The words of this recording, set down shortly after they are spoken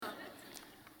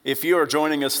If you are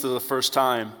joining us for the first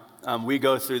time, we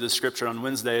go through the scripture on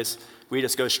Wednesdays. We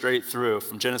just go straight through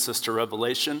from Genesis to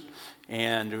Revelation,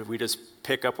 and we just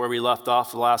pick up where we left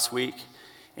off last week.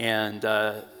 And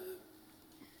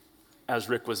as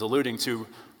Rick was alluding to,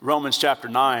 Romans chapter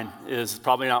 9 is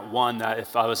probably not one that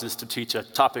if I was just to teach a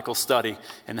topical study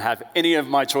and have any of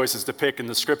my choices to pick in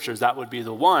the scriptures, that would be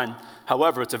the one.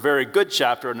 However, it's a very good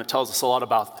chapter, and it tells us a lot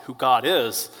about who God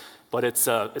is, but it's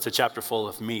a chapter full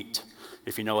of meat,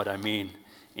 if you know what I mean.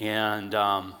 And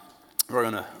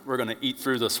we're gonna eat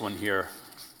through this one here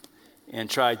and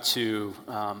try to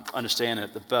understand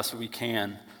it the best we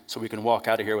can so we can walk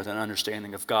out of here with an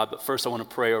understanding of God. But first, I want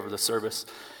to pray over the service.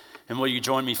 And will you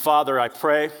join me? Father, I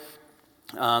pray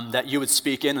that you would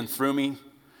speak in and through me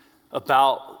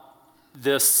about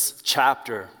this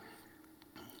chapter.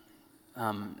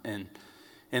 And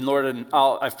Lord,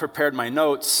 I've prepared my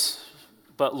notes,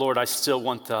 but Lord, I still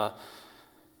want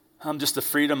just the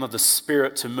freedom of the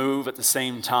Spirit to move at the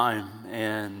same time.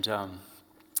 And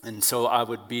so I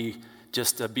would be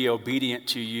obedient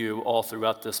to you all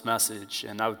throughout this message.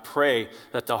 And I would pray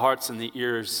that the hearts and the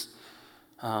ears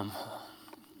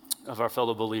of our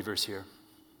fellow believers here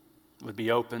would be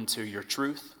open to your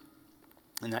truth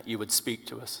and that you would speak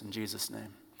to us in Jesus'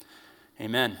 name.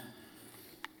 Amen.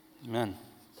 Amen.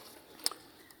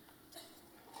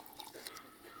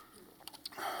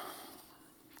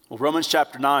 Well, Romans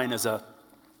chapter 9 is it's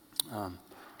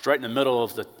right in the middle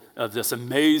of this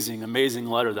amazing, amazing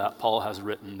letter that Paul has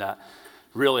written that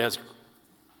really has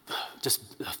just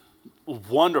a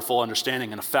wonderful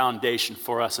understanding and a foundation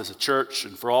for us as a church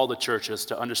and for all the churches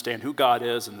to understand who God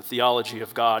is and the theology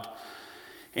of God.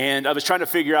 And I was trying to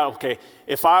figure out, okay,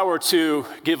 if I were to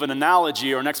give an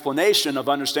analogy or an explanation of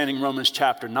understanding Romans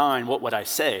chapter 9, what would I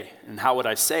say and how would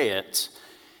I say it?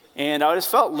 And I just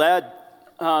felt led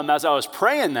as I was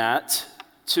praying that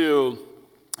to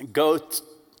go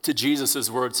to Jesus'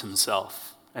 words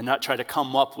himself and not try to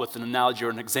come up with an analogy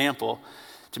or an example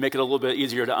to make it a little bit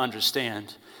easier to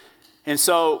understand. And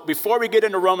so before we get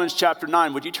into Romans chapter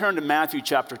 9, would you turn to Matthew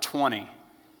chapter 20?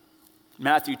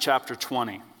 Matthew chapter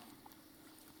 20.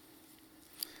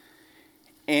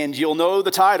 And you'll know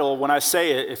the title when I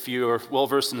say it if you're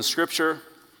well-versed in the scripture.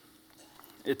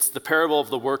 It's the parable of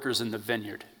the workers in the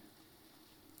vineyard.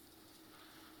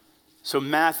 So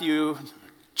Matthew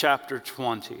chapter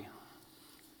 20.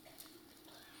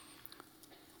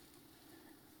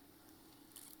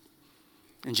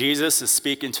 And Jesus is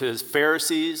speaking to his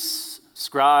Pharisees,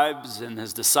 scribes, and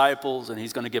his disciples, and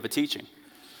he's going to give a teaching.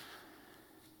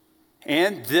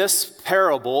 And this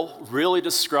parable really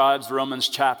describes Romans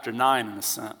chapter 9 in a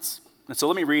sense. And so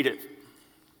let me read it.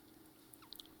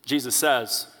 Jesus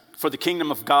says, "For the kingdom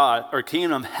of God, or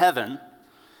kingdom of heaven,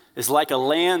 is like a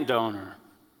landowner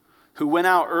who went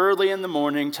out early in the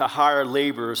morning to hire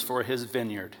laborers for his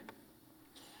vineyard.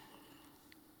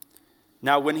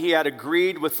 Now, when he had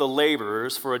agreed with the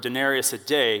laborers for a denarius a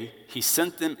day, he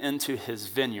sent them into his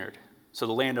vineyard." So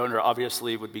the landowner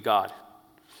obviously would be God.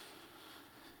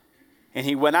 "And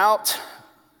he went out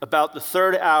about the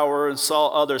third hour and saw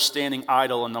others standing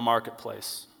idle in the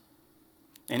marketplace.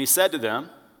 And he said to them,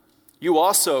 'You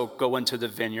also go into the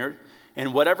vineyard,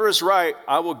 and whatever is right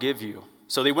I will give you.'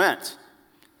 So they went.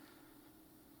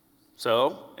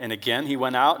 And again he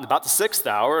went out in about the 6th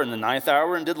hour and the 9th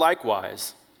hour and did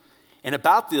likewise. And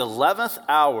about the 11th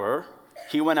hour,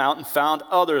 he went out and found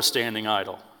others standing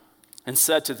idle and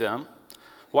said to them,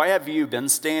 'Why have you been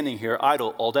standing here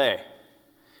idle all day?'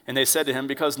 And they said to him,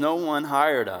 'Because no one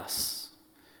hired us.'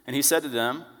 And he said to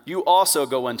them, 'You also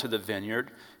go into the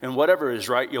vineyard, and whatever is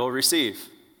right you'll receive.'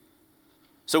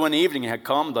 So when evening had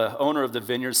come, the owner of the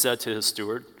vineyard said to his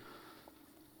steward,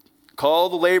 'Call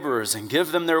the laborers and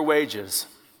give them their wages,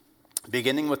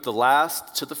 beginning with the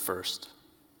last to the first.'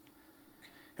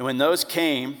 And when those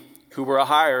came who were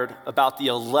hired about the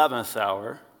 11th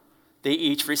hour, they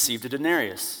each received a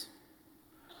denarius.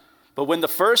 But when the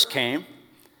first came,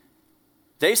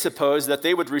 they supposed that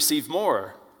they would receive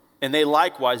more, and they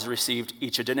likewise received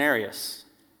each a denarius.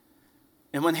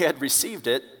 And when they had received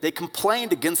it, they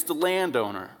complained against the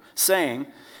landowner,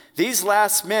 saying, 'These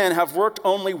last men have worked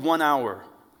only 1 hour,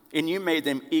 and you made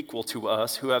them equal to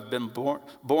us who have been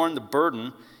borne the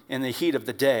burden in the heat of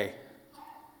the day.'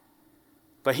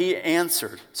 But he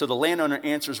answered," so the landowner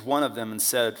answers one of them and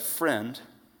said, "Friend,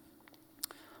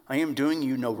 I am doing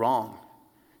you no wrong.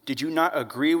 Did you not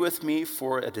agree with me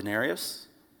for a denarius?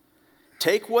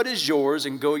 Take what is yours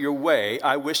and go your way.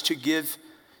 I wish to give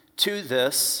to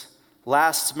this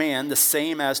last man the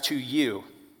same as to you."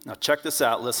 Now check this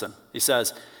out, listen. He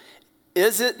says,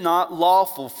 "Is it not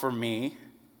lawful for me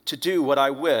to do what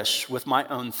I wish with my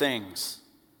own things?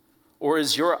 Or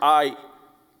is your eye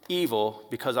evil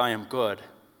because I am good?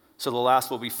 So the last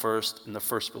will be first, and the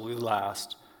first will be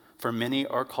last. For many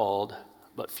are called,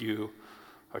 but few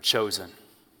are chosen.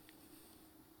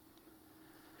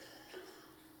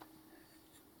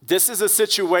 This is a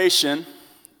situation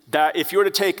that if you were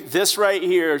to take this right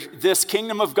here, this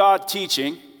kingdom of God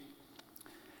teaching,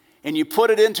 and you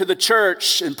put it into the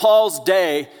church in Paul's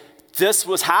day, this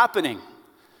was happening.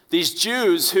 These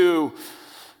Jews who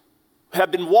have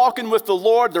been walking with the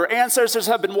Lord, their ancestors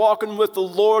have been walking with the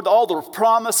Lord, all the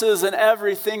promises and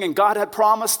everything, and God had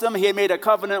promised them, he had made a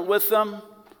covenant with them.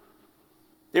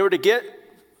 They were to get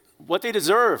what they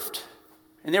deserved,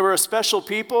 and they were a special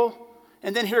people.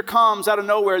 And then here comes out of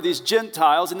nowhere these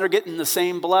Gentiles, and they're getting the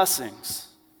same blessings.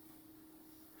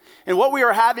 And what we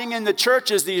are having in the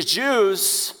church is these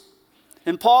Jews,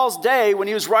 in Paul's day, when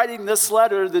he was writing this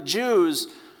letter, the Jews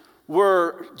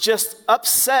were just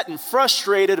upset and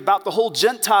frustrated about the whole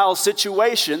Gentile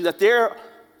situation, that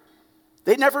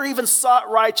they never even sought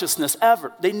righteousness,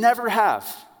 ever. They never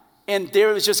have. And they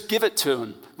was just give it to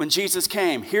them when Jesus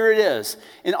came. Here it is.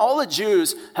 And all the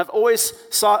Jews have always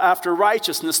sought after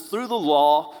righteousness through the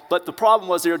law, but the problem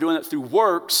was they were doing it through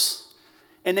works,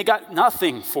 and they got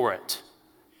nothing for it.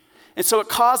 And so it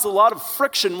caused a lot of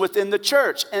friction within the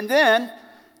church. And then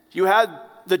you had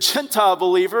the Gentile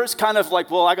believers kind of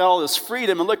like, well, I got all this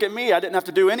freedom, and look at me, I didn't have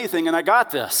to do anything, and I got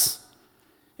this.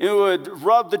 It would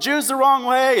rub the Jews the wrong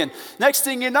way, and next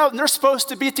thing you know, they're supposed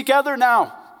to be together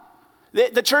now.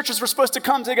 The churches were supposed to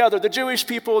come together. The Jewish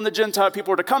people and the Gentile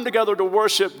people were to come together to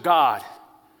worship God.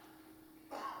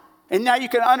 And now you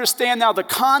can understand now the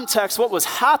context, what was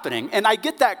happening. And I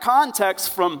get that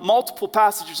context from multiple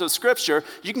passages of Scripture.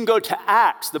 You can go to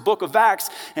Acts, the book of Acts,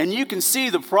 and you can see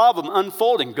the problem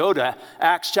unfolding. Go to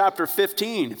Acts chapter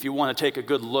 15 if you want to take a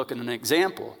good look at an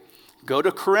example. Go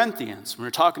to Corinthians. When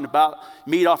we're talking about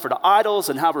meat offered to idols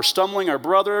and how we're stumbling our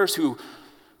brothers who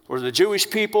were the Jewish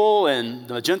people, and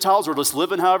the Gentiles were just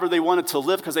living however they wanted to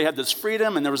live because they had this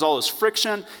freedom and there was all this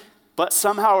friction. But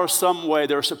somehow or some way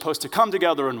they were supposed to come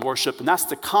together and worship. And that's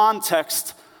the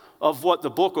context of what the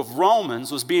book of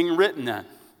Romans was being written in.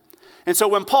 And so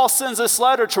when Paul sends this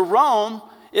letter to Rome,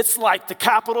 it's like the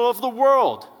capital of the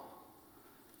world.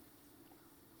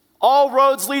 All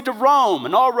roads lead to Rome,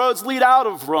 and all roads lead out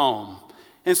of Rome.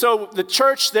 And so the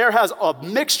church there has a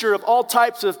mixture of all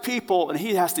types of people, and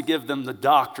he has to give them the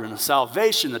doctrine of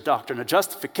salvation, the doctrine of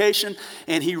justification,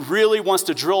 and he really wants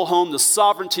to drill home the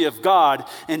sovereignty of God.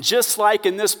 And just like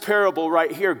in this parable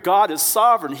right here, God is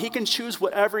sovereign. He can choose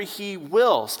whatever he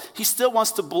wills. He still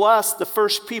wants to bless the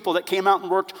first people that came out and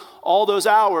worked all those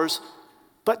hours,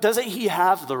 but doesn't he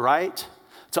have the right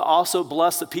to also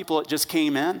bless the people that just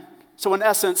came in? So in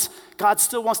essence, God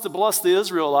still wants to bless the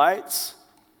Israelites.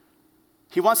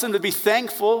 He wants them to be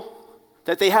thankful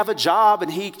that they have a job and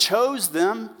he chose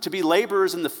them to be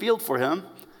laborers in the field for him.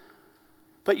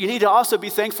 But you need to also be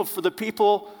thankful for the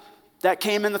people that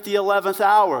came in at the 11th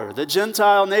hour, the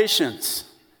Gentile nations,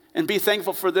 and be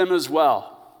thankful for them as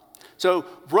well. So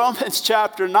Romans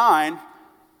chapter 9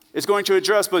 is going to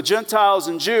address both Gentiles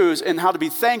and Jews and how to be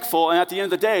thankful. And at the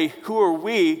end of the day, who are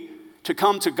we to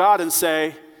come to God and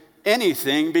say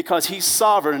anything because he's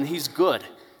sovereign and he's good?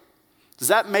 Does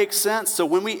that make sense? So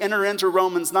when we enter into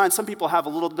Romans 9, some people have a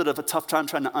little bit of a tough time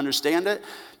trying to understand it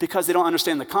because they don't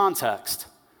understand the context.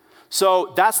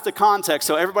 So that's the context.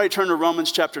 So everybody turn to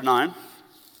Romans chapter 9.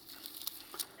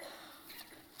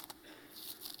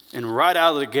 And right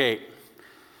out of the gate,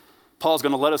 Paul's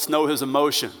going to let us know his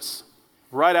emotions.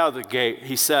 Right out of the gate,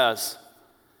 he says,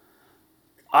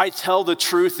 I tell the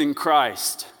truth in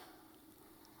Christ.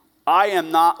 I am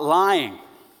not lying.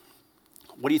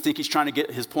 What do you think he's trying to get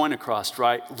his point across,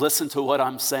 right? Listen to what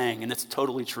I'm saying, and it's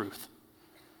totally truth.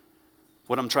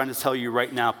 What I'm trying to tell you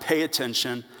right now, pay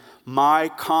attention. My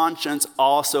conscience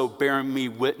also bearing me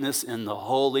witness in the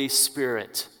Holy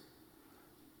Spirit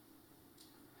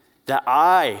that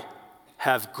I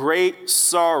have great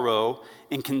sorrow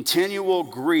and continual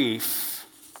grief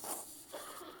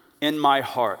in my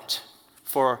heart.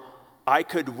 For I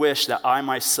could wish that I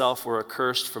myself were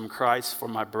accursed from Christ for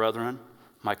my brethren,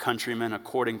 my countrymen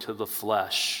according to the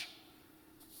flesh,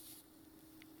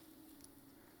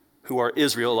 who are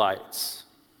Israelites,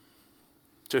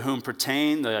 to whom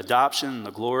pertain the adoption and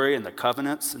the glory and the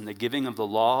covenants and the giving of the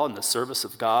law and the service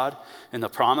of God and the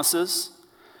promises,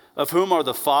 of whom are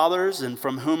the fathers, and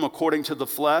from whom according to the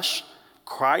flesh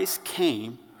Christ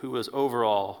came, who is over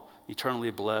all,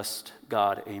 eternally blessed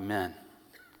God. Amen.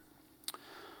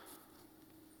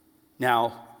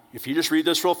 Now, if you just read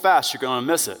this real fast, you're going to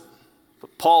miss it.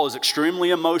 But Paul is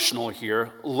extremely emotional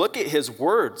here. Look at his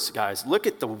words, guys. Look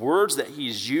at the words that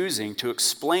he's using to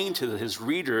explain to his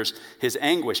readers his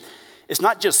anguish. It's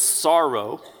not just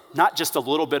sorrow, not just a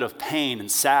little bit of pain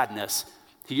and sadness.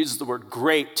 He uses the word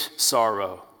great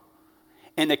sorrow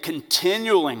and a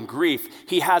continuing grief.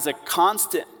 He has a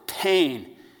constant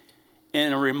pain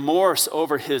and a remorse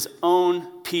over his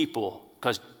own people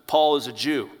because Paul is a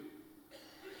Jew.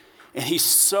 And he's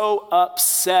so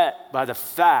upset by the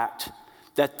fact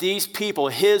that these people,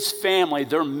 his family,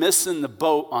 they're missing the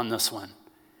boat on this one.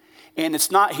 And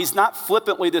he's not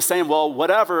flippantly just saying, well,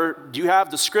 whatever, you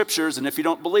have the scriptures, and if you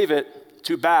don't believe it,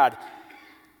 too bad.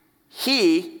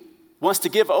 He wants to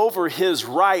give over his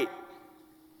right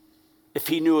if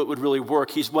he knew it would really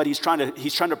work. He's trying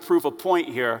to prove a point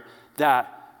here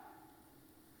that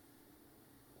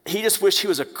he just wished he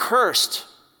was accursed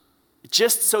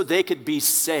just so they could be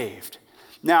saved.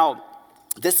 Now,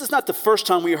 this is not the first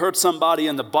time we heard somebody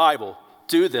in the Bible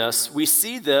do this. We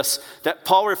see this, that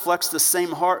Paul reflects the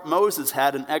same heart Moses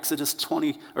had in Exodus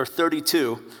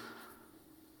 32,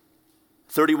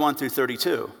 31 through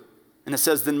 32. And it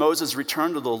says, then Moses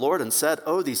returned to the Lord and said,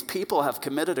 oh, these people have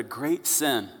committed a great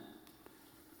sin.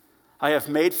 They have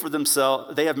made for themselves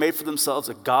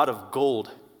a god of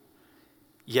gold.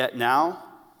 Yet now,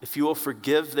 if you will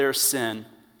forgive their sin,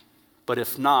 but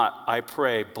if not, I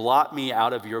pray, blot me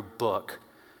out of your book,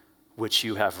 which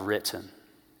you have written.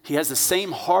 He has the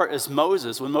same heart as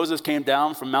Moses. When Moses came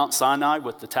down from Mount Sinai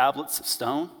with the tablets of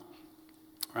stone,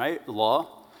 right, the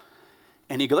law,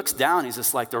 and he looks down, he's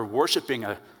just like they're worshiping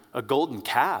a golden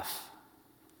calf.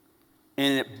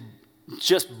 And it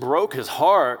just broke his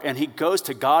heart, and he goes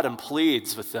to God and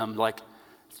pleads with them, like,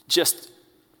 just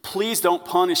please don't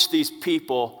punish these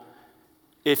people.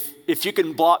 If you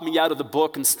can blot me out of the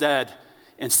book instead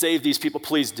and save these people,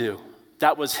 please do.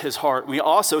 That was his heart. We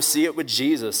also see it with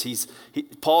Jesus.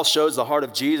 Paul shows the heart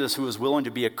of Jesus, who was willing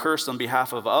to be accursed on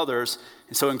behalf of others.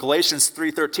 And so in Galatians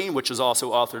 3:13, which is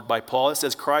also authored by Paul, it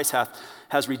says, Christ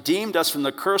has redeemed us from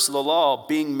the curse of the law,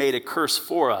 being made a curse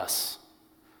for us.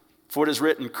 For it is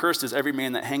written, cursed is every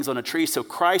man that hangs on a tree. So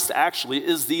Christ actually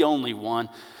is the only one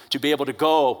to be able to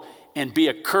go and be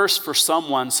a curse for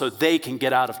someone so they can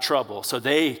get out of trouble, so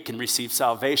they can receive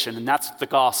salvation. And that's the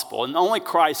gospel. And only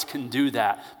Christ can do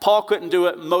that. Paul couldn't do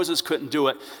it. Moses couldn't do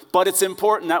it. But it's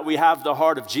important that we have the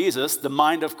heart of Jesus, the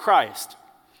mind of Christ.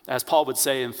 As Paul would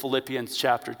say in Philippians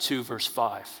chapter 2, verse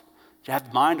 5. You have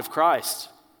the mind of Christ.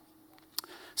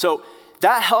 So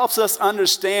that helps us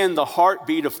understand the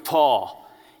heartbeat of Paul,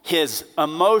 his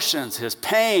emotions, his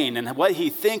pain, and what he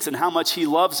thinks and how much he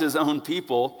loves his own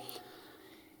people.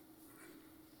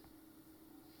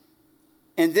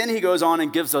 And then he goes on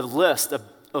and gives a list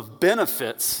of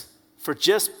benefits for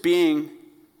just being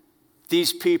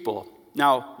these people.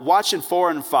 Now, watch in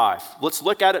 4 and 5. Let's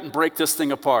look at it and break this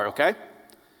thing apart, okay?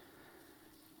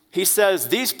 He says,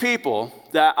 these people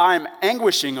that I'm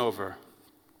anguishing over,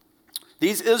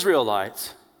 these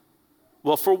Israelites,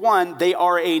 well, for one, they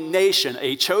are a nation,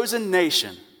 a chosen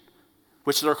nation,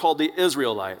 which they're called the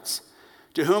Israelites,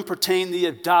 to whom pertain the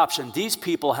adoption. These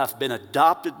people have been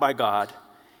adopted by God.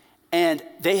 And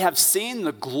they have seen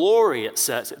the glory, it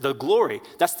says. The glory,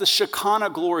 that's the Shekinah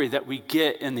glory that we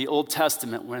get in the Old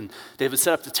Testament when they would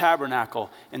set up the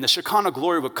tabernacle. And the Shekinah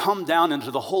glory would come down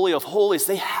into the Holy of Holies.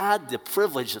 They had the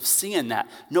privilege of seeing that.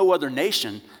 No other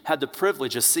nation had the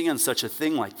privilege of seeing such a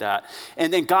thing like that.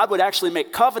 And then God would actually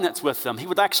make covenants with them. He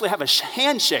would actually have a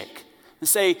handshake and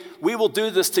say, we will do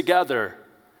this together.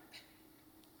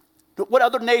 But what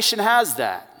other nation has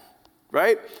that,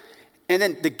 right? And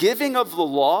then the giving of the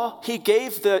law, he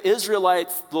gave the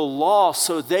Israelites the law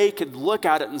so they could look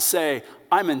at it and say,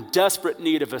 I'm in desperate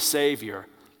need of a Savior.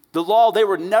 The law, they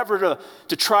were never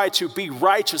to try to be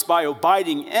righteous by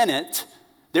abiding in it.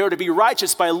 They were to be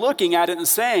righteous by looking at it and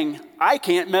saying, I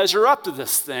can't measure up to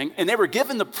this thing. And they were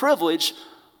given the privilege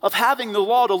of having the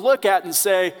law to look at and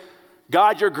say,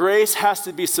 God, your grace has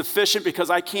to be sufficient because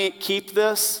I can't keep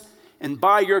this. And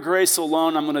by your grace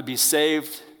alone, I'm going to be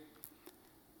saved.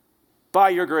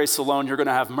 By your grace alone, you're going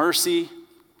to have mercy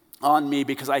on me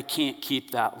because I can't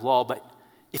keep that law. But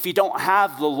if you don't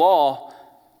have the law,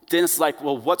 then it's like,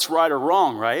 well, what's right or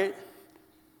wrong, right?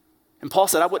 And Paul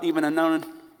said, I wouldn't even have known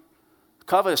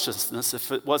covetousness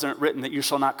if it wasn't written that you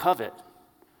shall not covet.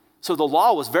 So the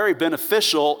law was very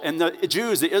beneficial, and the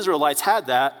Jews, the Israelites, had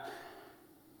that.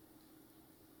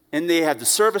 And they had the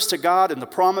service to God and the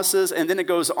promises. And then it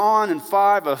goes on in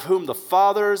 5, of whom the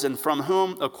fathers and from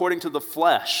whom according to the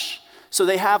flesh. So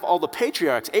they have all the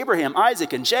patriarchs, Abraham,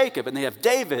 Isaac, and Jacob, and they have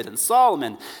David and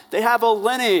Solomon. They have a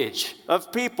lineage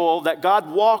of people that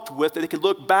God walked with that they could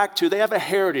look back to. They have a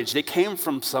heritage. They came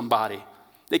from somebody,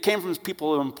 They came from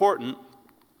people who are important.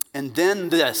 And then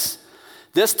this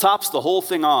tops the whole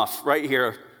thing off right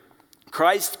here.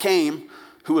 Christ came,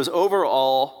 who is over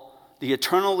all, the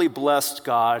eternally blessed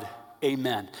God.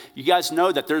 Amen. You guys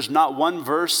know that there's not one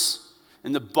verse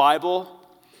in the Bible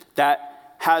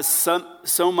that has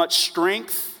so much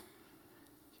strength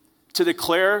to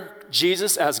declare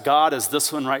Jesus as God as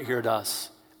this one right here does.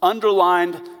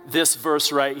 Underlined this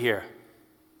verse right here.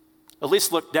 At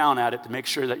least look down at it to make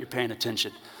sure that you're paying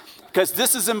attention. Because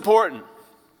this is important.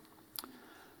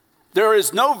 There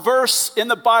is no verse in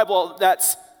the Bible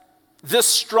that's this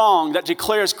strong that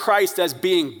declares Christ as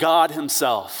being God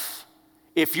himself.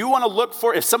 If you want to look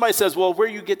for, if somebody says, well, where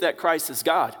do you get that Christ is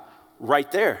God?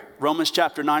 Right there. Romans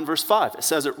chapter 9, verse 5. It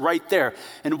says it right there.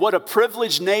 And what a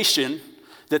privileged nation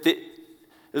that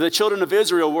the children of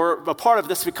Israel were a part of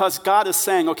this, because God is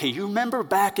saying, okay, you remember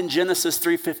back in Genesis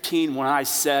 3:15 when I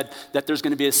said that there's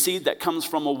going to be a seed that comes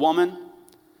from a woman?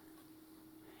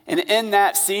 And in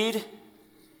that seed,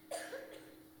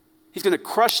 he's going to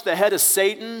crush the head of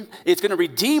Satan. It's going to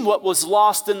redeem what was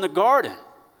lost in the garden.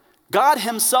 God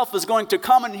himself is going to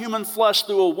come in human flesh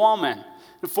through a woman in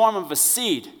the form of a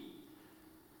seed.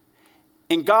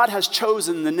 And God has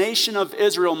chosen the nation of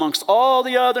Israel amongst all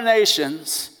the other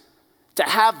nations to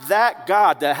have that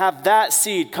God, to have that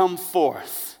seed come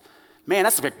forth. Man,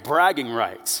 that's like bragging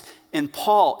rights. And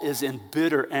Paul is in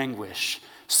bitter anguish,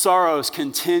 sorrows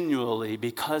continually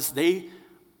because they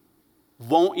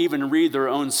won't even read their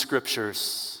own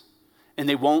scriptures and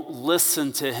they won't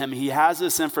listen to him. He has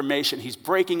this information. He's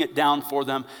breaking it down for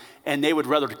them, and they would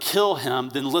rather kill him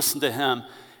than listen to him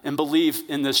and believe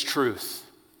in this truth.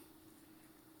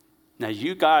 Now,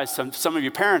 you guys, some of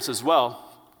your parents as well,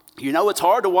 you know it's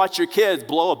hard to watch your kids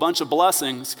blow a bunch of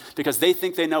blessings because they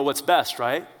think they know what's best,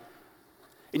 right?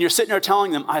 And you're sitting there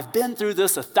telling them, I've been through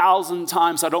this 1,000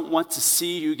 times. I don't want to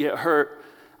see you get hurt.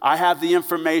 I have the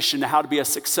information to how to be a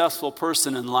successful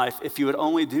person in life if you would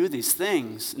only do these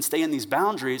things and stay in these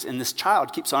boundaries. And this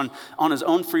child keeps on his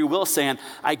own free will saying,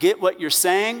 I get what you're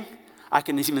saying. I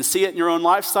can even see it in your own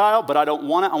lifestyle, but I don't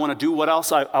want it. I want to do what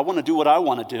else I want to do what I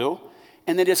want to do.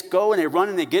 And they just go and they run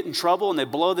and they get in trouble and they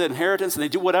blow the inheritance and they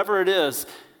do whatever it is.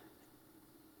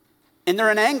 And they're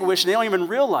in anguish and they don't even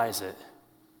realize it.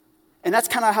 And that's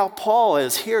kind of how Paul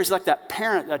is here. He's like that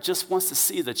parent that just wants to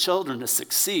see the children to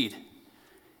succeed.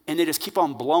 And they just keep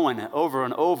on blowing it over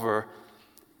and over.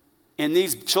 And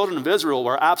these children of Israel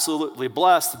were absolutely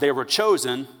blessed. They were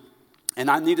chosen. And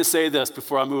I need to say this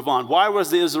before I move on. Why was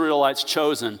the Israelites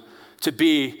chosen to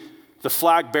be the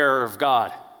flag bearer of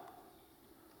God?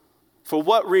 For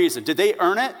what reason? Did they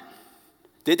earn it?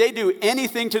 Did they do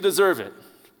anything to deserve it?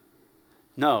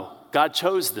 No, God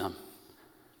chose them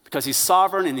because he's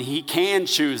sovereign and he can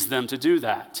choose them to do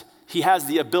that. He has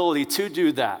the ability to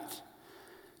do that.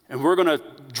 And we're going to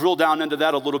drill down into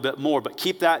that a little bit more, but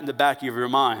keep that in the back of your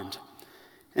mind.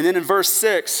 And then in verse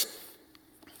 6,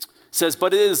 it says,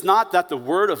 but it is not that the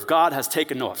word of God has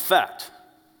taken no effect.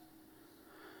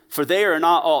 For they are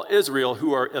not all Israel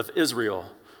who are of Israel,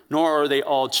 nor are they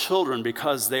all children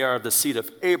because they are of the seed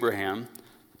of Abraham.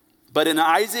 But in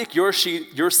Isaac your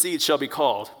seed shall be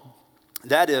called.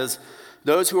 That is,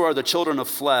 those who are the children of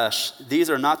flesh, these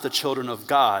are not the children of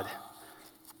God,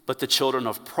 but the children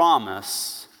of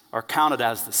promise are counted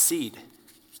as the seed.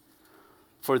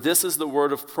 For this is the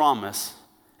word of promise.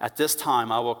 At this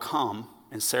time I will come,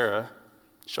 and Sarah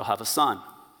shall have a son.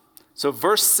 So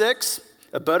verse 6,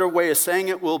 a better way of saying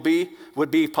it would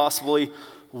be possibly,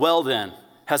 well then,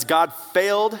 has God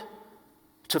failed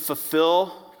to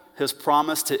fulfill his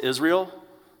promise to Israel?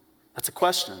 That's a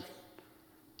question.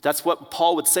 That's what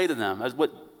Paul would say to them.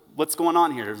 What's going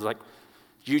on here? It's like,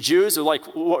 you Jews are like,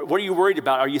 what are you worried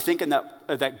about? Are you thinking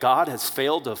that God has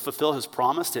failed to fulfill his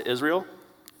promise to Israel?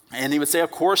 And he would say,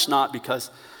 of course not,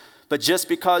 but just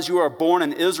because you are born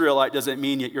an Israelite doesn't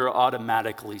mean that you're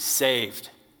automatically saved.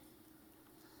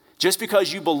 Just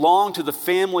because you belong to the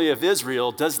family of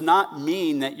Israel does not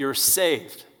mean that you're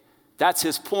saved. That's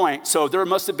his point. So there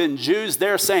must have been Jews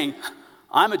there saying,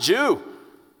 I'm a Jew,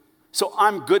 so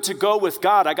I'm good to go with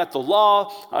God. I got the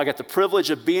law. I got the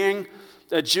privilege of being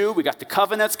a Jew. We got the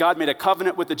covenants. God made a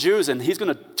covenant with the Jews, and he's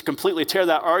going to completely tear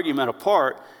that argument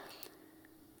apart.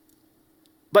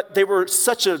 But they were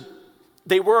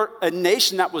a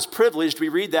nation that was privileged. We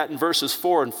read that in verses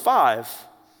 4 and 5.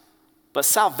 But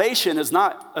salvation is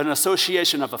not an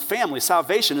association of a family.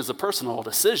 Salvation is a personal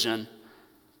decision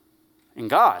in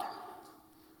God.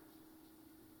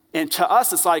 And to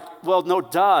us, it's like, well, no,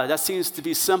 duh, that seems to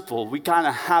be simple. We kind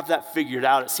of have that figured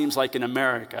out, it seems like, in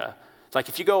America. It's like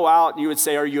if you go out and you would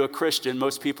say, are you a Christian?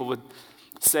 Most people would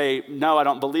say, no, I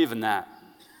don't believe in that.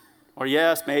 Or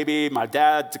yes, maybe my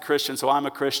dad's a Christian, so I'm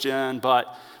a Christian.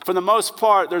 But for the most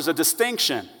part, there's a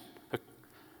distinction.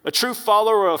 A true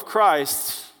follower of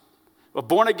Christ, a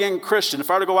born-again Christian,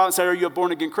 if I were to go out and say, are you a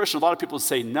born-again Christian? A lot of people would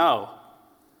say no,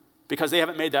 because they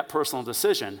haven't made that personal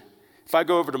decision. If I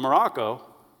go over to Morocco,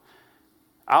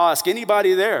 I'll ask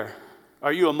anybody there,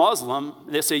 are you a Muslim?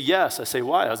 They say yes. I say,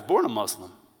 why? I was born a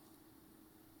Muslim.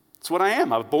 That's what I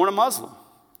am. I was born a Muslim.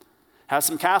 I have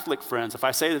some Catholic friends. If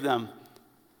I say to them,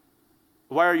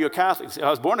 why are you a Catholic? They say, I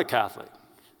was born a Catholic.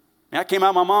 I came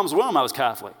out of my mom's womb, I was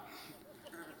Catholic.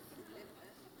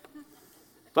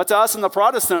 But to us in the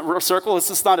Protestant circle, it's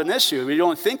just not an issue. We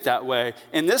don't think that way.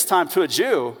 And this time to a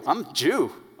Jew, I'm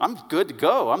Jew. I'm good to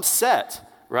go. I'm set,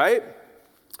 right?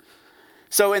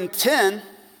 So in 10,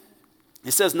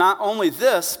 it says, not only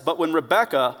this, but when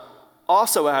Rebekah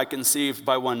also had conceived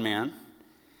by one man,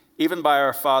 even by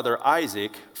our father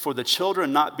Isaac, for the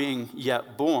children not being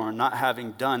yet born, not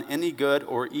having done any good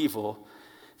or evil,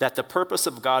 that the purpose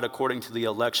of God according to the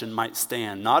election might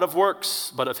stand, not of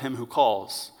works, but of him who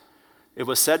calls. It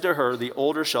was said to her, the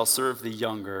older shall serve the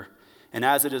younger. And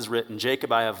as it is written,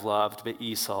 Jacob I have loved, but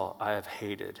Esau I have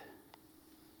hated.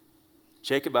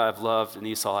 Jacob I have loved, and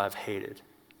Esau I have hated.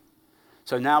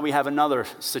 So now we have another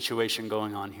situation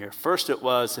going on here. First it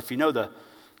was, if you know the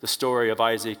story of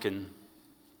Abraham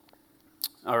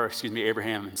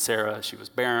and Sarah, she was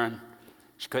barren.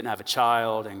 She couldn't have a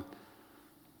child,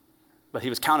 but he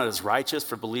was counted as righteous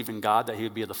for believing God that he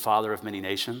would be the father of many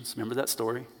nations. Remember that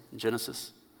story in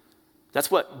Genesis? That's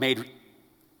what made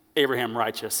Abraham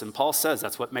righteous. And Paul says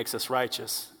that's what makes us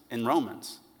righteous in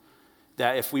Romans.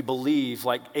 That if we believe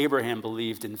like Abraham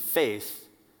believed in faith,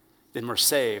 then we're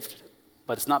saved.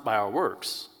 But it's not by our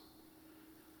works.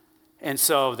 And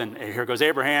so then here goes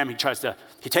Abraham. He takes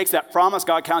that promise.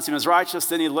 God counts him as righteous.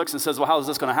 Then he looks and says, well, how is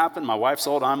this going to happen? My wife's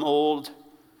old, I'm old.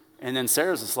 And then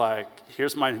Sarah's just like,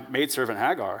 here's my maidservant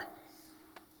Hagar.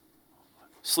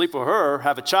 Sleep with her,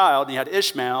 have a child, and he had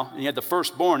Ishmael, and he had the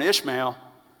firstborn Ishmael.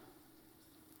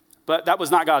 But that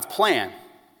was not God's plan.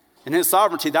 In his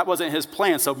sovereignty, that wasn't his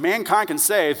plan. So mankind can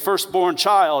say firstborn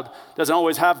child doesn't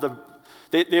always have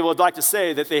they would like to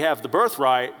say that they have the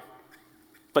birthright,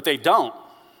 but they don't.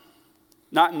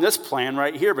 Not in this plan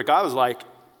right here, but God was like,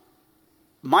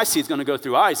 my seed's going to go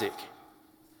through Isaac,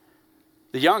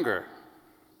 the younger.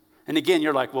 And again,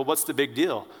 you're like, well, what's the big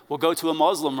deal? Well, go to a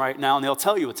Muslim right now, and they'll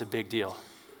tell you it's a big deal.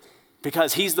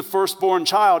 Because he's the firstborn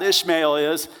child, Ishmael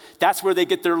is. That's where they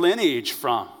get their lineage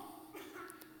from.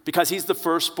 Because he's the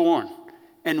firstborn.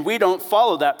 And we don't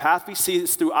follow that path. We see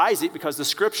this through Isaac because the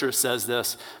scripture says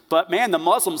this. But man, the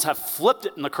Muslims have flipped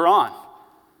it in the Quran.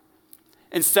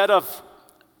 Instead of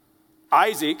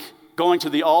Isaac going to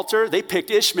the altar, they picked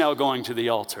Ishmael going to the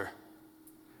altar.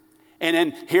 And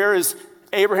then here is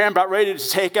Abraham about ready to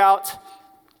take out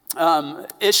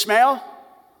Ishmael.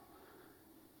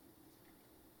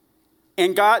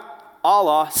 And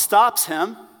Allah stops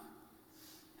him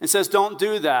and says, don't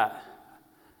do that.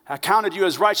 I counted you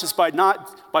as righteous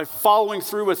by following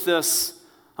through with this.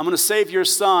 I'm going to save your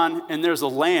son, and there's a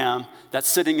lamb that's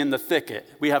sitting in the thicket.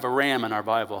 We have a ram in our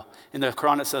Bible. In the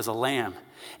Quran, it says a lamb.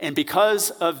 And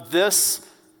because of this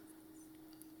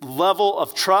level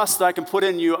of trust that I can put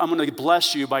in you, I'm going to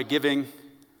bless you by giving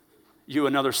you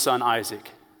another son, Isaac.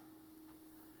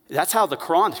 That's how the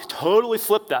Quran totally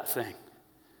flipped that thing.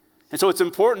 And so it's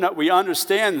important that we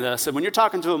understand this. And when you're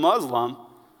talking to a Muslim,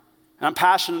 and I'm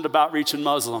passionate about reaching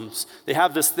Muslims, they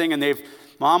have this thing, and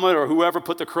Muhammad or whoever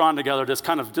put the Quran together just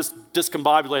kind of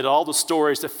discombobulated all the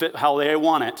stories to fit how they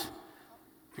want it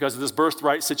because of this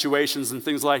birthright situations and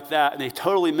things like that, and they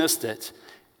totally missed it.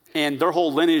 And their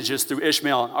whole lineage is through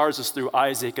Ishmael, and ours is through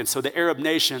Isaac. And so the Arab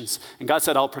nations, and God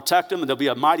said, I'll protect them, and they'll be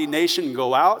a mighty nation and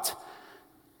go out.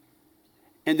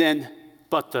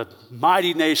 But the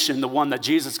mighty nation, the one that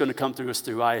Jesus is going to come through, is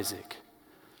through Isaac.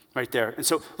 Right there. And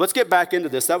so let's get back into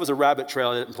this. That was a rabbit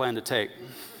trail I didn't plan to take.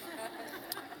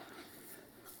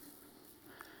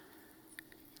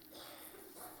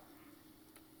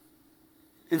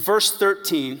 In verse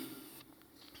 13,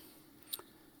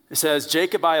 it says,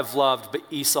 Jacob I have loved, but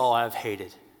Esau I have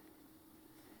hated.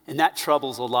 And that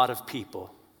troubles a lot of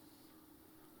people.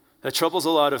 That troubles a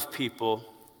lot of people.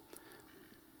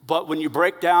 But when you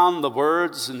break down the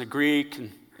words in the Greek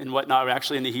and whatnot,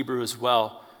 actually in the Hebrew as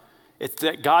well, it's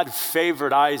that God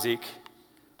favored Isaac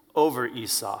over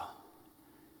Esau.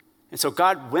 And so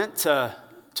God went to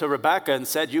Rebekah and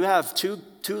said, you have two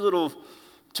little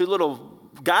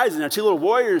guys in there, two little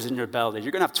warriors in your belly.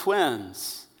 You're going to have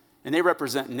twins, and they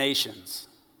represent nations.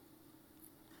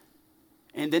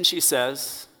 And then she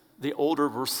says, the older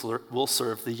will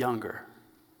serve the younger.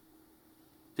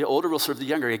 The older will serve the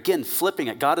younger. Again, flipping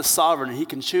it. God is sovereign and he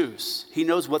can choose. He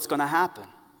knows what's going to happen.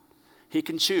 He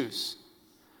can choose.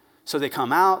 So they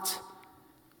come out,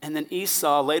 and then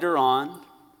Esau later on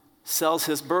sells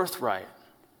his birthright.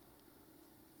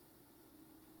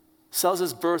 Sells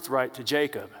his birthright to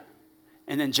Jacob.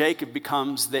 And then Jacob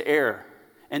becomes the heir.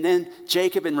 And then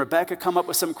Jacob and Rebekah come up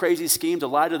with some crazy scheme to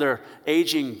lie to their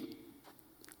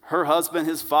her husband,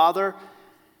 his father,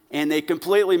 and they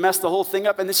completely mess the whole thing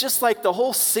up. And it's just like the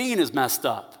whole scene is messed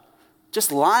up. Just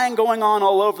lying going on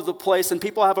all over the place, and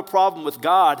people have a problem with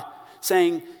God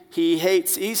saying he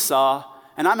hates Esau,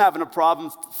 and I'm having a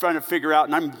problem trying to figure out,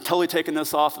 and I'm totally taking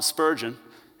this off of Spurgeon.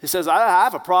 He says, I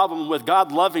have a problem with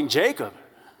God loving Jacob.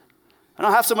 I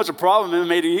don't have so much a problem with him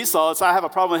hating Esau, I have a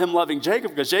problem with him loving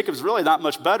Jacob, because Jacob's really not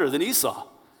much better than Esau.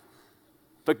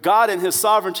 But God in his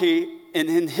sovereignty and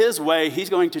in his way, he's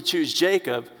going to choose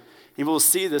Jacob. And we'll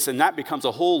see this, and that becomes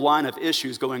a whole line of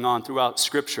issues going on throughout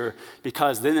Scripture,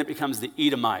 because then it becomes the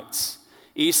Edomites.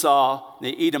 Esau,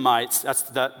 the Edomites, that's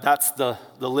the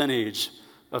lineage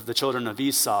of the children of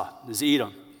Esau, is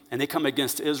Edom. And they come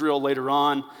against Israel later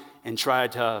on and try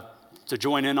to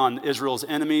join in on Israel's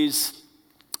enemies.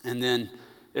 And then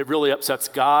it really upsets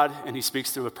God, and he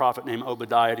speaks through a prophet named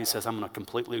Obadiah, and he says, I'm going to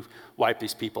completely wipe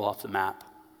these people off the map.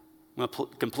 I'm going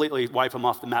to completely wipe them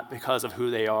off the map because of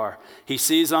who they are. He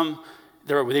sees them.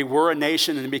 They were a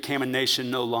nation, and they became a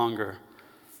nation no longer.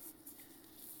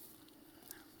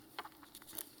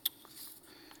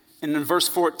 And in verse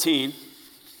 14,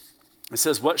 it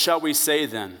says, what shall we say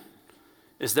then?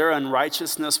 Is there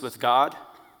unrighteousness with God?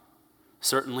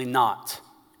 Certainly not.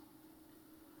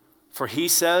 For he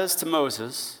says to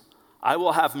Moses, I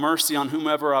will have mercy on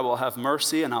whomever I will have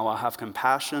mercy, and I will have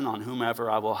compassion on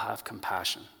whomever I will have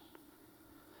compassion.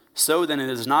 So then it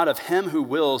is not of him who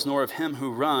wills, nor of him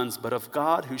who runs, but of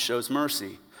God who shows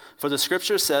mercy. For the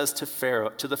scripture says to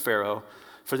the Pharaoh,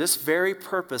 for this very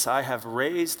purpose I have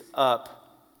raised up,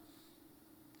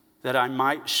 that I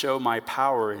might show my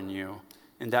power in you,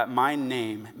 and that my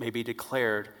name may be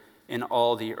declared in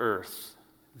all the earth.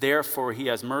 Therefore he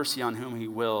has mercy on whom he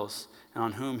wills, and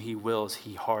on whom he wills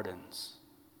he hardens.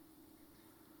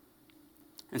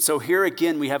 And so here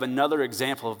again we have another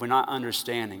example of we're not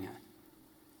understanding it.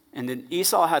 And then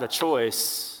Esau had a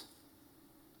choice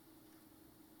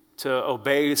to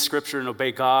obey Scripture and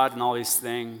obey God and all these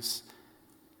things.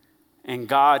 And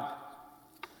God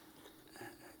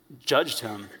judged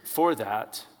him for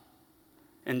that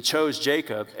and chose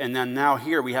Jacob. And then now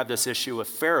here we have this issue with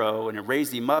Pharaoh, and it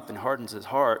raised him up and hardens his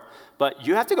heart. But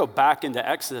you have to go back into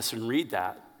Exodus and read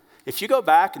that. If you go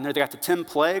back and they got the 10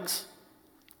 plagues,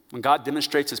 when God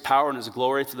demonstrates his power and his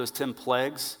glory through those 10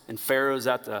 plagues, and Pharaoh's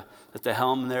at the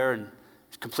helm there in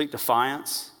complete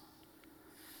defiance.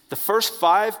 The first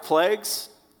 5 plagues,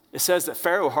 it says that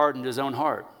Pharaoh hardened his own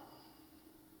heart.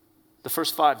 The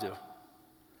first 5 do.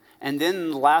 And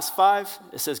then the last 5,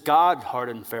 it says God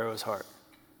hardened Pharaoh's heart.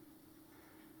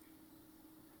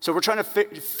 So we're trying to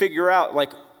figure out,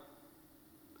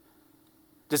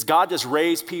 does God just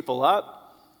raise people up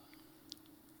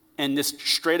and just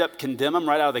straight up condemn them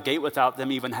right out of the gate without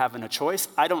them even having a choice?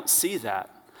 I don't see that.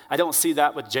 I don't see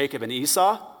that with Jacob and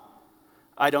Esau.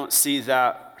 I don't see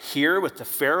that here with the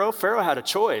Pharaoh. Pharaoh had a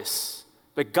choice.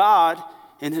 But God,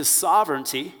 in his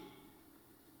sovereignty,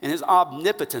 in his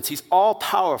omnipotence, he's all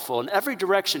powerful. In every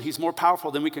direction, he's more powerful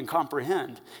than we can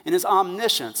comprehend. In his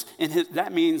omniscience,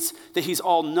 that means that he's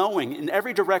all-knowing. In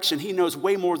every direction, he knows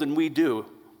way more than we do.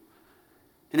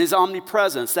 In his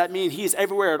omnipresence, that means he's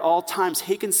everywhere at all times.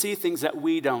 He can see things that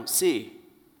we don't see.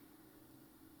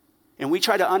 And we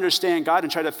try to understand God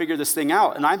and try to figure this thing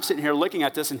out. And I'm sitting here looking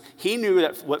at this, and he knew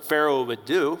that what Pharaoh would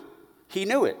do. He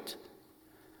knew it.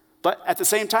 But at the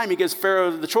same time, he gives Pharaoh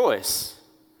the choice.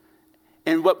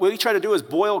 And what we try to do is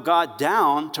boil God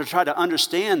down to try to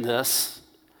understand this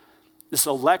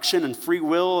election and free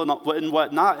will and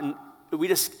whatnot. And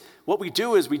what we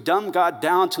do is we dumb God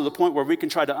down to the point where we can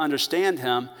try to understand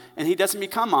him, and he doesn't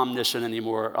become omniscient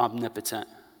anymore, omnipotent.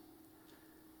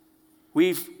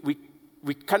 We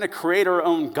kind of create our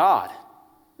own God.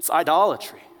 It's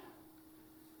idolatry.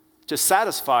 To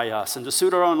satisfy us and to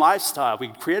suit our own lifestyle. We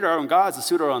create our own gods to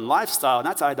suit our own lifestyle, and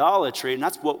that's idolatry, and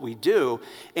that's what we do.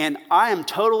 And I am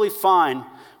totally fine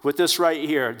with this right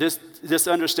here, this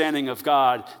understanding of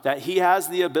God, that he has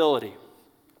the ability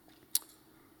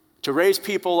to raise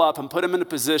people up and put them in a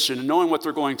position and knowing what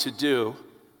they're going to do.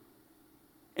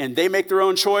 And they make their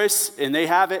own choice, and they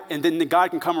have it, and then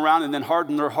God can come around and then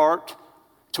harden their heart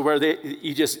to where they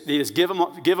just give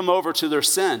them over to their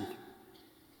sin.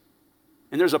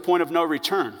 And there's a point of no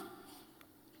return.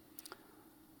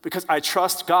 Because I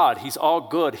trust God. He's all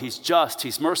good. He's just.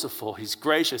 He's merciful. He's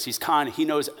gracious. He's kind. He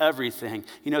knows everything.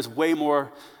 He knows way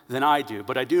more than I do.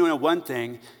 But I do know one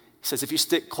thing. He says, if you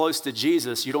stick close to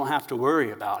Jesus, you don't have to worry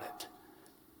about it.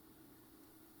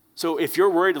 So if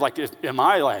you're worried, am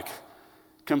I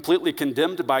completely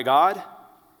condemned by God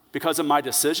because of my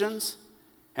decisions?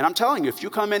 And I'm telling you, if you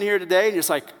come in here today and you're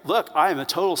just look, I am a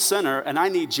total sinner and I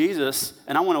need Jesus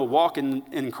and I want to walk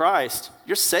in Christ,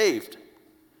 you're saved.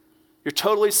 You're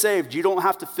totally saved. You don't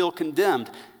have to feel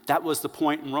condemned. That was the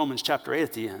point in Romans chapter 8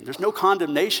 at the end. There's no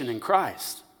condemnation in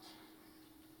Christ.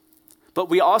 But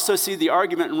we also see the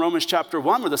argument in Romans chapter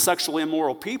 1 where the sexually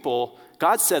immoral people,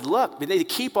 God said, look, they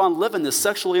keep on living this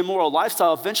sexually immoral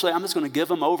lifestyle. Eventually, I'm just going to give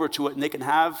them over to it and they can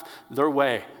have their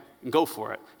way and go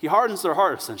for it. He hardens their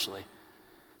heart, essentially.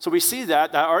 So we see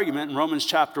that argument in Romans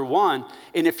chapter 1.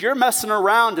 And if you're messing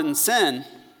around in sin,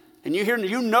 and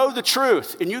you know the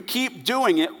truth, and you keep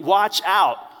doing it, watch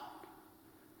out.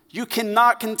 You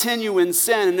cannot continue in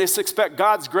sin and just expect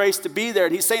God's grace to be there.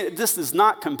 And he's saying that this is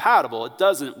not compatible. It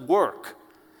doesn't work.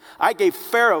 I gave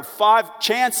Pharaoh 5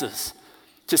 chances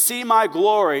to see my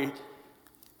glory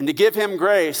and to give him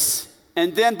grace.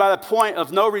 And then by the point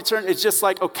of no return, it's just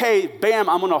okay, bam,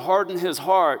 I'm going to harden his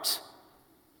heart.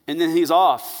 And then he's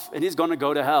off, and he's going to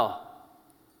go to hell.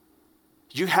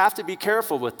 You have to be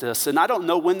careful with this. And I don't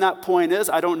know when that point is.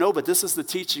 I don't know, but this is the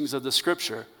teachings of the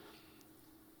scripture.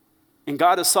 And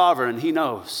God is sovereign. He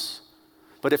knows.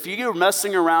 But if you're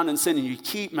messing around in sin and you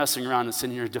keep messing around in sin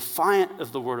and you're defiant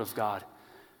of the word of God,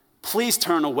 please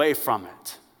turn away from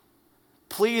it.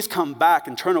 Please come back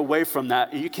and turn away from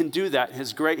that. And you can do that.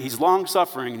 He's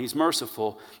long-suffering and he's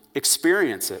merciful.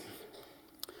 Experience it.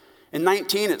 In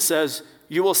 19 it says,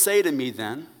 you will say to me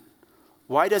then,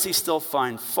 why does he still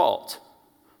find fault?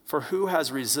 For who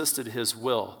has resisted his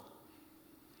will?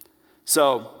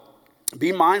 So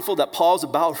be mindful that Paul's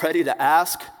about ready to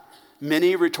ask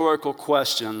many rhetorical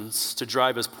questions to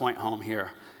drive his point home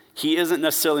here. He isn't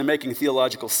necessarily making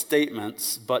theological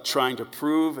statements, but trying to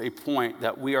prove a point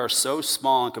that we are so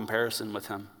small in comparison with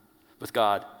him, with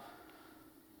God.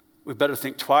 We better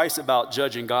think twice about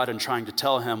judging God and trying to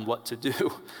tell him what to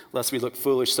do, lest we look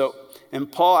foolish. And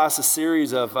Paul asks a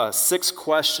series of 6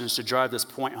 questions to drive this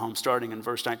point home, starting in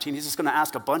verse 19. He's just going to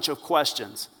ask a bunch of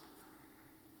questions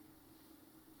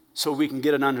so we can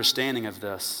get an understanding of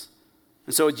this.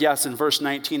 And so, yes, in verse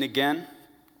 19 again,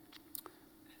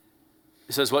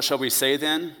 he says, what shall we say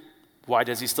then? Why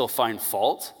does he still find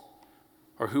fault?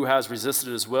 Or who has resisted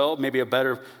his will? Maybe a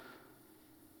better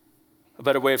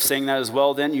way of saying that as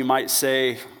well, then, you might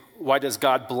say, why does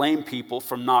God blame people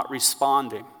for not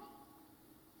responding?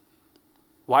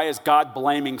 Why is God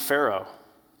blaming Pharaoh?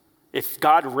 If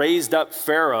God raised up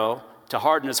Pharaoh to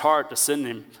harden his heart, to send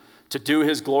him to do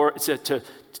his glory,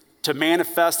 to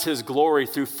manifest his glory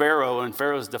through Pharaoh and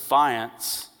Pharaoh's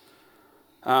defiance,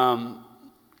 how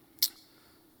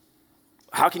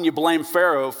can you blame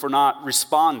Pharaoh for not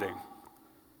responding?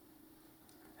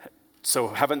 So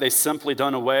haven't they simply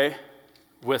done away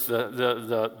with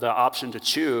the option to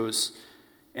choose?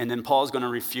 And then Paul's going to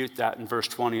refute that in verse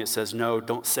 20. It says, no,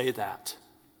 don't say that.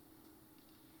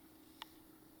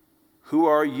 Who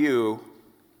are you,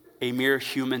 a mere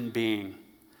human being,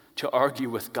 to argue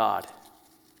with God?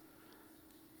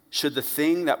 Should the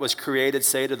thing that was created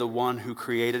say to the one who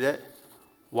created it,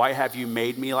 why have you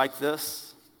made me like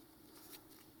this?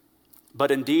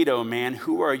 But indeed, O man,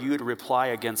 who are you to reply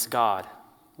against God?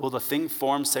 Will the thing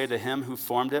formed say to him who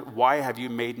formed it, why have you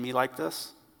made me like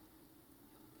this?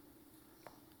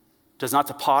 Does not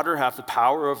the potter have the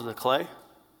power over the clay?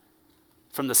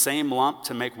 From the same lump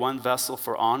to make one vessel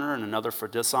for honor and another for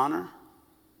dishonor?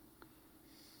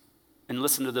 And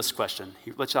listen to this question.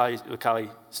 Look how he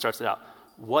starts it out.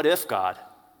 What if God,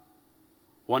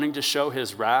 wanting to show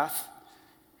his wrath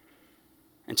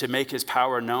and to make his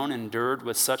power known, endured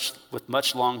with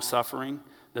much long suffering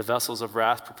the vessels of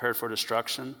wrath prepared for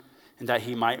destruction, and that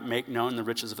he might make known the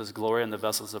riches of his glory and the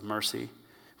vessels of mercy,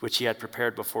 which he had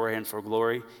prepared beforehand for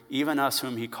glory, even us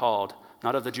whom he called,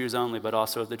 not of the Jews only, but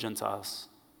also of the Gentiles.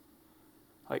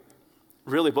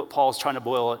 Really what Paul's trying to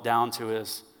boil it down to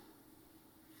is,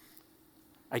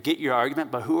 I get your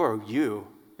argument, but who are you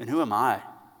and who am I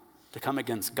to come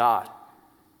against God?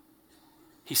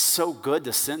 He's so good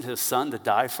to send his son to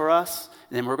die for us,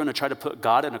 and then we're going to try to put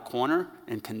God in a corner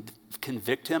and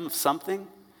convict him of something,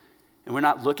 and we're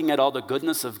not looking at all the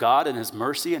goodness of God and his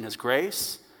mercy and his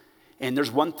grace, and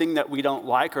there's one thing that we don't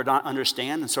like or not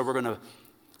understand, and so we're going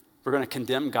to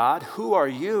condemn God. Who are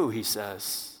you, he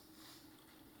says.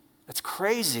 It's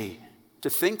crazy to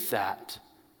think that.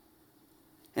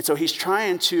 And so he's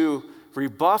trying to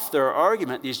rebuff their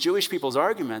argument, these Jewish people's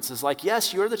arguments, is like,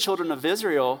 yes, you're the children of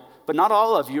Israel, but not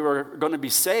all of you are going to be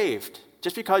saved.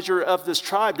 Just because you're of this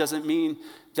tribe doesn't mean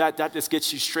that just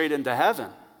gets you straight into heaven.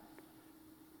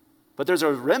 But there's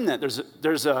a remnant,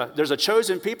 there's a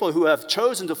chosen people who have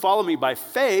chosen to follow me by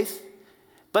faith.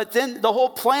 But then the whole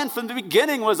plan from the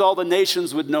beginning was all the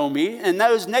nations would know me, and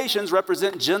those nations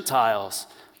represent Gentiles.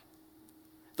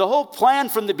 The whole plan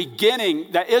from the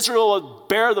beginning that Israel would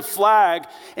bear the flag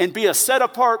and be a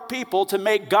set-apart people to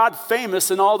make God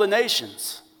famous in all the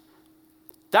nations.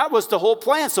 That was the whole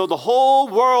plan, so the whole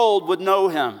world would know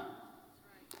him.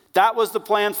 That was the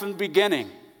plan from the beginning.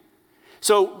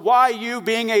 So why you,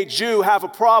 being a Jew, have a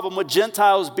problem with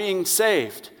Gentiles being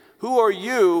saved? Who are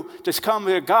you to come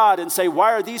to God and say,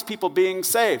 why are these people being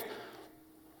saved?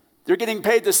 They're getting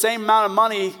paid the same amount of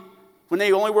money when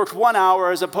they only worked 1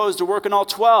 hour as opposed to working all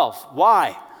 12.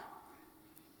 Why?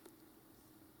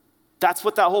 That's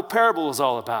what that whole parable is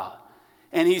all about.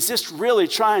 And he's just really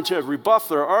trying to rebuff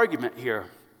their argument here.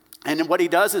 And then what he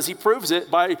does is he proves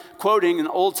it by quoting an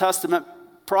Old Testament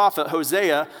prophet,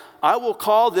 Hosea, I will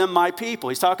call them my people.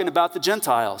 He's talking about the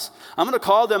Gentiles. I'm going to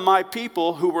call them my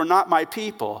people who were not my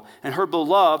people, and her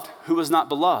beloved who was not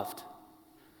beloved.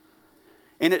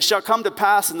 And it shall come to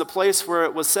pass in the place where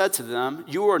it was said to them,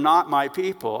 you are not my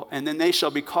people, and then they shall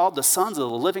be called the sons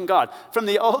of the living God. From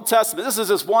the Old Testament, this is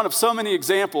just one of so many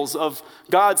examples of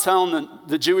God telling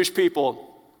the Jewish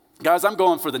people, guys, I'm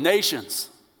going for the nations.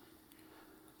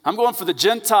 I'm going for the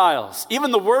Gentiles, even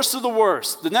the worst of the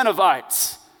worst, the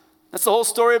Ninevites. That's the whole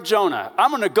story of Jonah. I'm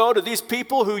going to go to these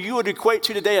people who you would equate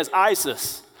to today as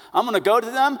ISIS. I'm going to go to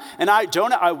them, and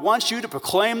Jonah, I want you to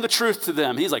proclaim the truth to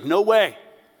them. He's like, no way.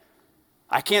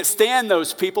 I can't stand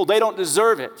those people. They don't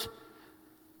deserve it.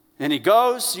 And he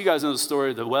goes, you guys know the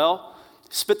story of the well,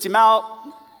 spits him out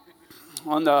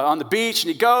on the beach,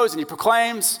 and he goes and he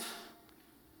proclaims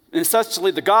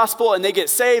essentially the gospel, and they get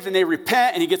saved and they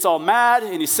repent, and he gets all mad,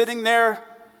 and he's sitting there,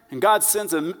 and God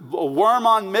sends a worm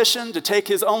on mission to take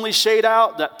his only shade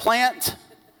out, that plant.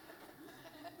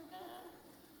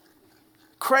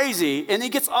 Crazy. And he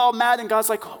gets all mad, and God's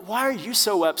like, why are you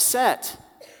so upset?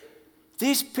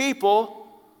 These people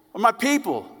are my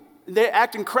people. They're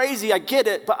acting crazy, I get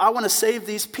it, but I want to save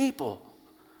these people.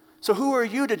 So who are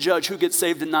you to judge who gets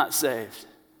saved and not saved?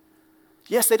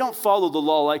 Yes, they don't follow the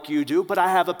law like you do, but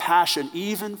I have a passion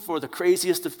even for the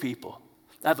craziest of people.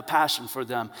 I have a passion for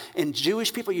them. And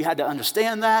Jewish people, you had to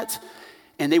understand that,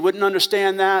 and they wouldn't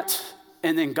understand that,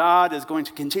 and then God is going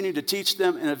to continue to teach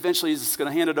them, and eventually he's just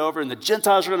going to hand it over, and the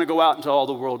Gentiles are going to go out into all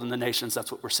the world and the nations.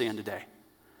 That's what we're seeing today.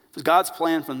 It was God's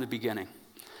plan from the beginning.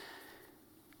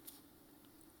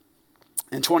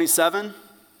 In 27, it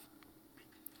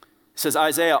says,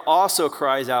 Isaiah also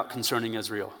cries out concerning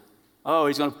Israel. Oh,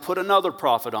 he's going to put another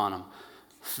prophet on him.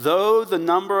 Though the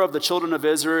number of the children of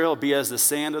Israel be as the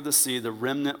sand of the sea, the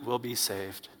remnant will be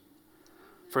saved.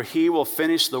 For he will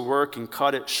finish the work and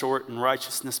cut it short in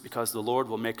righteousness, because the Lord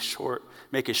will make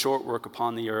a short work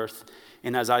upon the earth.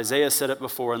 And as Isaiah said it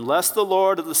before, unless the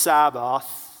Lord of the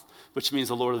Sabaoth, which means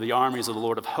the Lord of the armies or the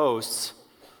Lord of hosts,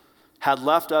 had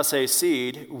left us a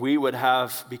seed, we would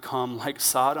have become like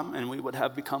Sodom, and we would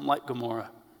have become like Gomorrah.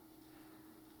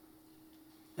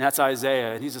 And that's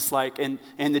Isaiah. And he's just like, and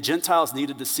the Gentiles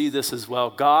needed to see this as well.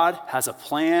 God has a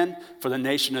plan for the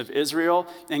nation of Israel.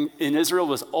 And Israel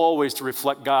was always to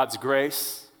reflect God's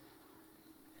grace.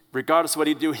 Regardless of what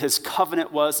he'd do, his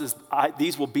covenant was,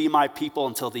 these will be my people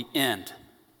until the end.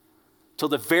 Till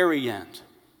the very end.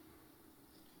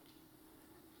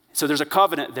 So there's a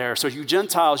covenant there. So you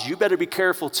Gentiles, you better be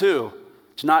careful too,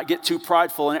 to not get too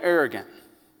prideful and arrogant.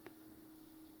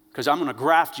 Because I'm going to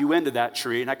graft you into that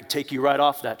tree, and I can take you right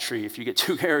off that tree if you get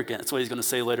too arrogant. That's what he's going to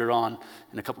say later on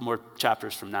in a couple more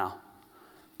chapters from now.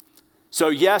 So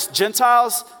yes,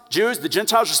 Gentiles, Jews, the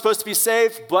Gentiles are supposed to be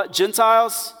saved, but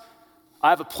Gentiles, I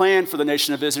have a plan for the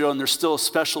nation of Israel, and they're still a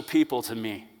special people to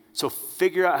me. So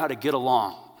figure out how to get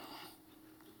along.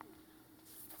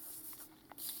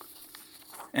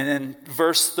 And then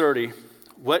verse 30,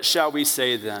 what shall we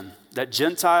say then? That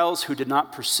Gentiles who did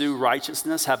not pursue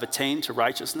righteousness have attained to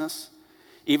righteousness,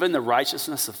 even the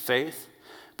righteousness of faith.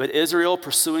 But Israel,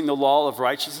 pursuing the law of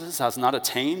righteousness, has not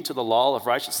attained to the law of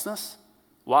righteousness.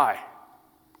 Why?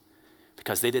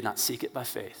 Because they did not seek it by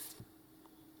faith,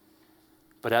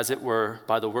 but as it were,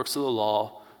 by the works of the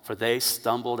law, for they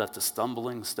stumbled at the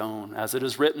stumbling stone. As it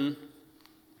is written,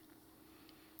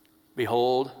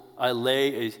 behold, I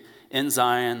lay in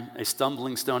Zion a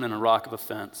stumbling stone and a rock of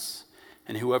offense,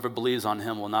 and whoever believes on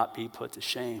him will not be put to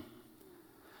shame.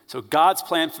 So God's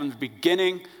plan from the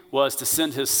beginning was to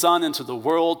send his son into the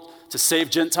world to save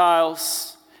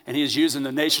Gentiles, And he is using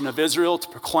the nation of Israel to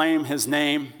proclaim his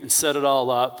name and set it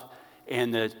all up.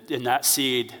 And in that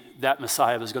seed, that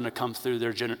Messiah was going to come through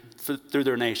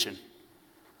their nation.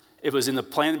 It was in the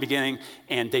plan in the beginning,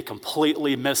 and they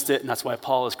completely missed it, and that's why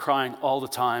Paul is crying all the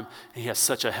time. And he has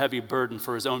such a heavy burden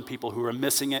for his own people who are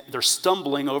missing it. They're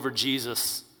stumbling over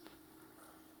Jesus.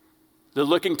 They're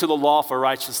looking to the law for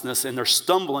righteousness, and they're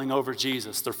stumbling over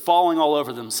Jesus. They're falling all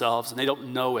over themselves, and they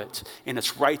don't know it. And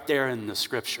it's right there in the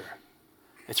Scripture.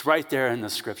 It's right there in the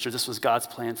Scripture. This was God's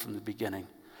plan from the beginning.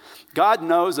 God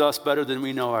knows us better than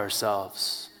we know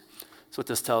ourselves. That's what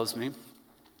this tells me.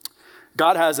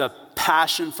 God has a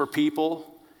passion for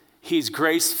people. He's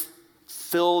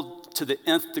grace-filled to the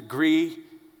nth degree.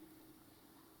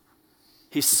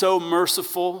 He's so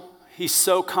merciful. He's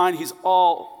so kind. He's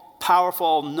all powerful,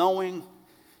 all knowing.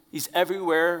 He's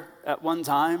everywhere at one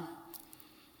time.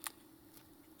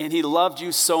 And he loved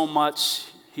you so much,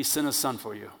 he sent his son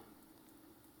for you.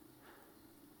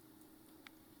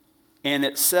 And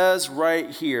it says right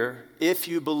here, if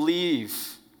you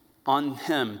believe on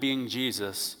him, being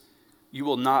Jesus, you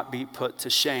will not be put to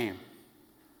shame.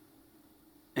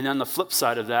 And on the flip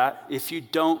side of that, if you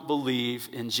don't believe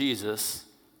in Jesus,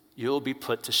 you'll be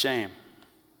put to shame.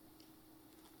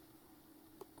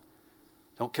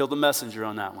 Don't kill the messenger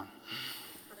on that one.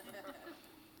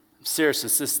 I'm serious,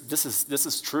 this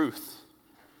is truth.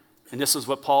 And this is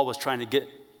what Paul was trying to get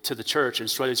to the church, and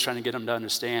it's what he's trying to get them to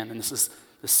understand. And this is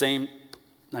the same,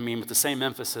 with the same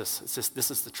emphasis. It's just, this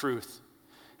is the truth.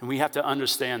 And we have to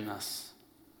understand this.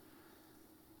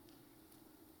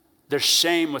 There's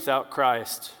shame without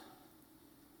Christ.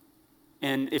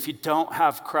 And if you don't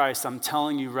have Christ, I'm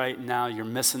telling you right now, you're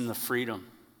missing the freedom.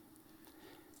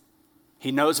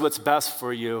 He knows what's best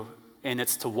for you, and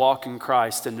it's to walk in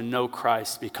Christ and to know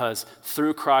Christ, because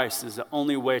through Christ is the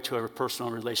only way to have a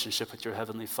personal relationship with your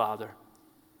Heavenly Father.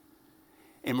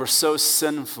 And we're so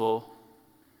sinful,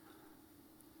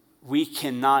 we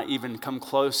cannot even come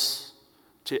close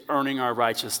to earning our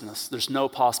righteousness. There's no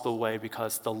possible way,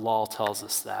 because the law tells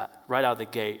us that. Right out of the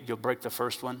gate, you'll break the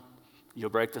first one,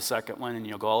 you'll break the second one, and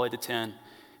you'll go all the way to 10,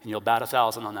 and you'll bat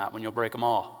 1,000 on that one. You'll break them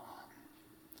all.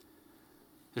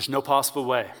 There's no possible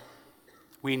way.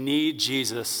 We need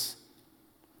Jesus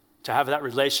to have that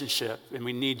relationship, and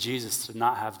we need Jesus to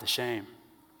not have the shame.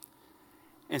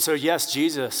 And so, yes,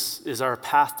 Jesus is our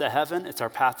path to heaven. It's our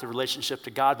path to relationship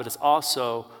to God, but it's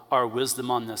also our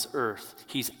wisdom on this earth.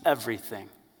 He's everything.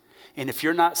 And if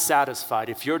you're not satisfied,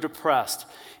 if you're depressed,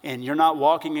 and you're not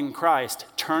walking in Christ,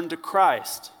 turn to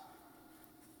Christ.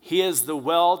 He is the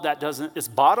well that it's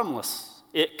bottomless.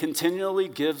 It continually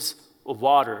gives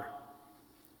water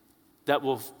that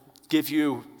will give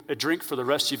you a drink for the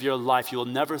rest of your life. You will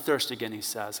never thirst again, he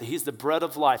says. He's the bread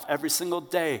of life. Every single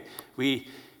day we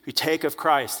take of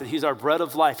Christ, and he's our bread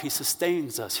of life. He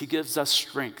sustains us. He gives us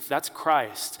strength. That's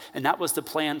Christ. And that was the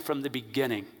plan from the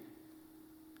beginning.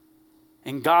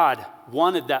 And God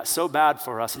wanted that so bad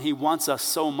for us, and he wants us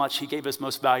so much, he gave his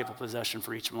most valuable possession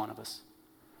for each one of us.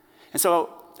 And so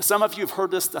some of you have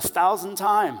heard this 1,000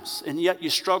 times, and yet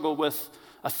you struggle with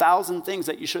 1,000 things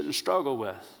that you shouldn't struggle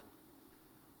with.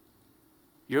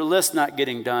 Your list not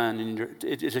getting done, and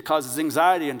it causes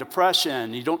anxiety and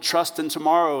depression. You don't trust in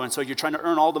tomorrow, and so you're trying to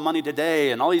earn all the money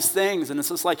today and all these things, and it's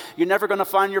just like you're never going to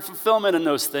find your fulfillment in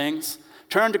those things.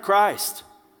 Turn to Christ.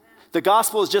 The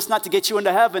gospel is just not to get you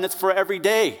into heaven. It's for every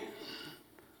day.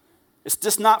 It's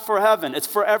just not for heaven. It's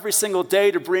for every single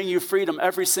day to bring you freedom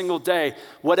every single day.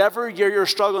 Whatever you're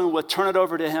struggling with, turn it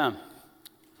over to him.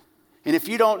 And if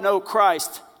you don't know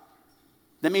Christ,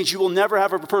 that means you will never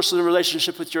have a personal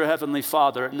relationship with your Heavenly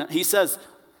Father. And he says,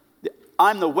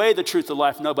 I'm the way, the truth, the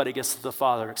life. Nobody gets to the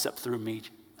Father except through me.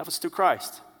 That was through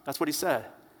Christ. That's what he said.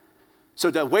 So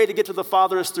the way to get to the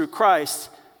Father is through Christ.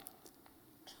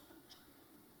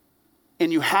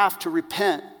 And you have to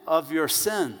repent of your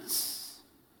sins.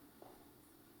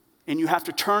 And you have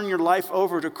to turn your life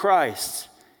over to Christ.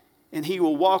 And he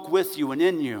will walk with you and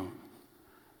in you.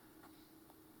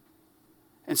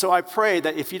 And so I pray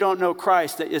that if you don't know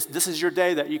Christ, that this is your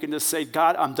day that you can just say,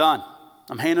 God, I'm done.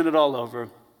 I'm handing it all over.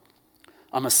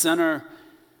 I'm a sinner,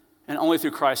 and only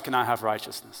through Christ can I have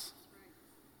righteousness.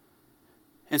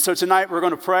 And so tonight we're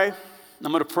going to pray.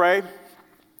 I'm going to pray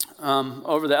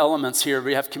over the elements here.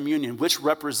 We have communion, which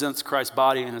represents Christ's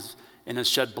body and his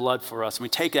shed blood for us. And we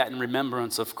take that in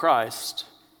remembrance of Christ.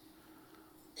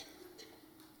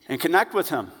 And connect with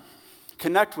him.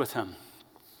 Connect with him.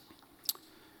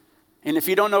 And if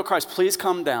you don't know Christ, please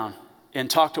come down and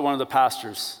talk to one of the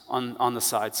pastors on the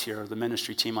sides here, the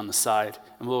ministry team on the side,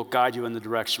 and we'll guide you in the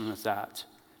direction with that.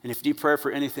 And if you need prayer for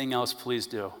anything else, please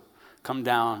do. Come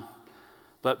down.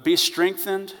 But be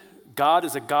strengthened. God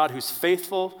is a God who's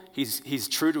faithful. He's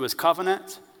true to his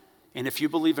covenant. And if you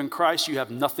believe in Christ, you have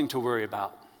nothing to worry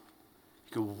about.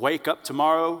 You can wake up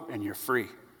tomorrow and you're free.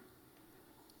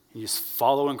 You just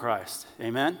follow in Christ.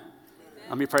 Amen?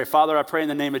 Let me pray. Father, I pray in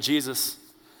the name of Jesus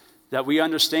that we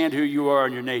understand who you are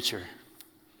in your nature.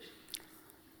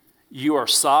 You are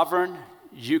sovereign.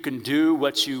 You can do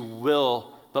what you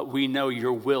will, but we know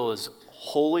your will is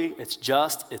holy, it's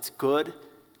just, it's good,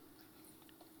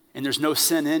 and there's no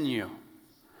sin in you.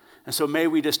 And so may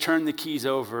we just turn the keys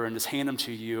over and just hand them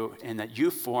to you, and that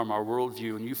you form our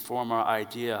worldview and you form our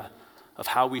idea of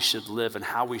how we should live and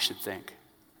how we should think.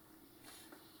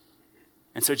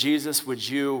 And so, Jesus, would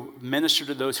you minister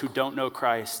to those who don't know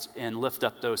Christ and lift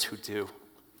up those who do?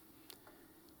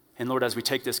 And Lord, as we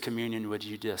take this communion, would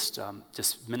you just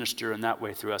minister in that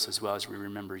way through us as well as we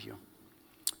remember you?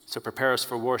 So prepare us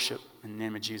for worship. In the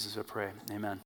name of Jesus, I pray. Amen.